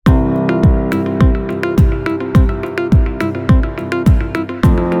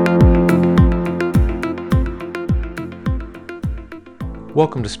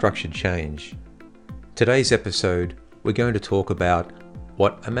Welcome to Structured Change. Today's episode, we're going to talk about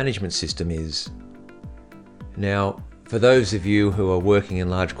what a management system is. Now, for those of you who are working in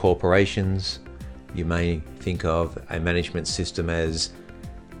large corporations, you may think of a management system as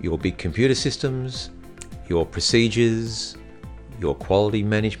your big computer systems, your procedures, your quality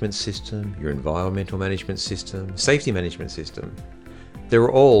management system, your environmental management system, safety management system.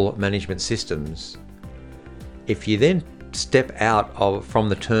 They're all management systems. If you then step out from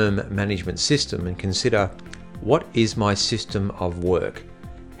the term management system and consider, what is my system of work?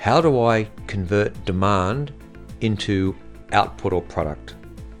 How do I convert demand into output or product?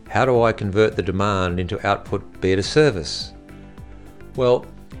 How do I convert the demand into output, be it a service? Well,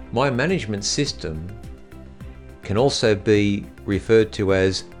 my management system can also be referred to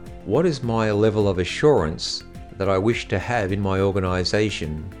as, what is my level of assurance that I wish to have in my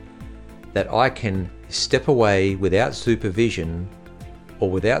organization, that I can step away without supervision or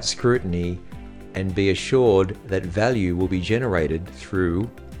without scrutiny and be assured that value will be generated through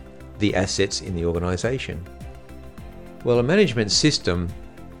the assets in the organization. Well, a management system,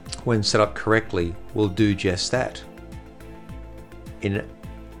 when set up correctly, will do just that. In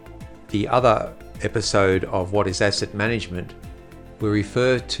the other episode of What is Asset Management, we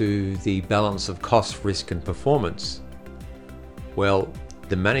refer to the balance of cost, risk and performance. Well,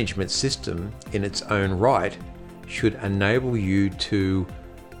 the management system in its own right should enable you to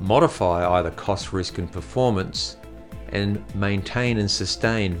modify either cost, risk and performance and maintain and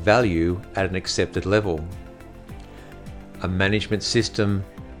sustain value at an accepted level. A management system,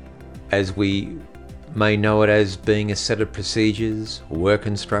 as we may know it as being a set of procedures, work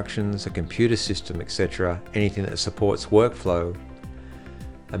instructions, a computer system, etc., anything that supports workflow.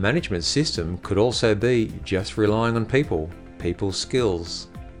 A management system could also be just relying on people's skills.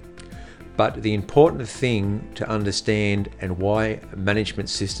 But the important thing to understand, and why management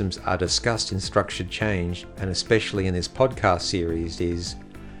systems are discussed in Structured Change, and especially in this podcast series, is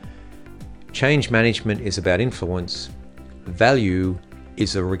change management is about influence, value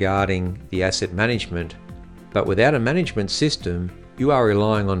is regarding the asset management, but without a management system, you are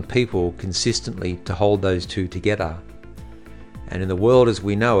relying on people consistently to hold those two together. And in the world as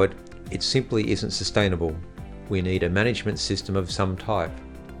we know it, it simply isn't sustainable. We need a management system of some type.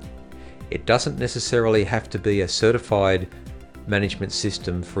 It doesn't necessarily have to be a certified management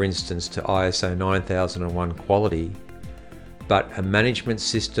system, for instance, to ISO 9001 quality, but a management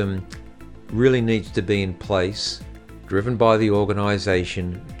system really needs to be in place, driven by the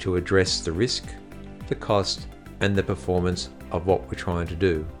organization to address the risk, the cost, and the performance of what we're trying to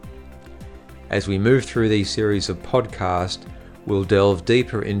do. As we move through these series of podcasts, we'll delve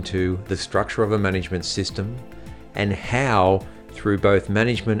deeper into the structure of a management system and how, through both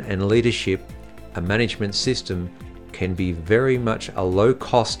management and leadership, a management system can be very much a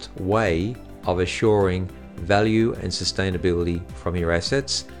low-cost way of assuring value and sustainability from your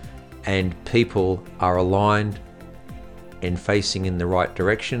assets, and people are aligned and facing in the right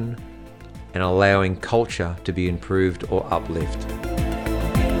direction and allowing culture to be improved or uplift.